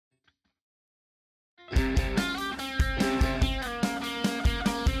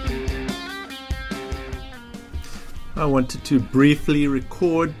I wanted to briefly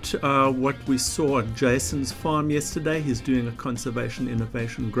record what we saw at Jason's farm yesterday. He's doing a conservation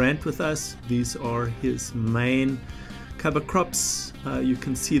innovation grant with us. These are his main cover crops. You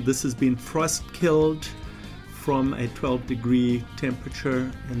can see this has been frost killed from a 12-degree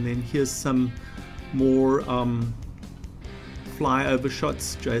temperature, and then here's some more flyover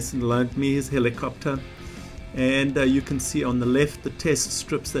shots. Jason loaned me his helicopter, and you can see on the left the test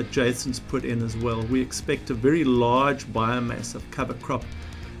strips that Jason's put in as well. We expect a very large biomass of cover crop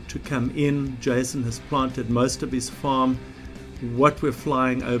to come in. Jason has planted most of his farm. What we're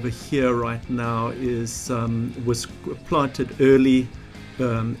flying over here right now is was planted early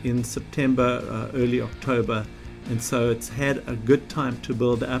in September, early October, and so it's had a good time to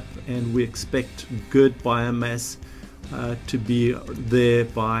build up, and we expect good biomass to be there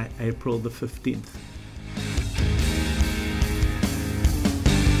by April the 15th.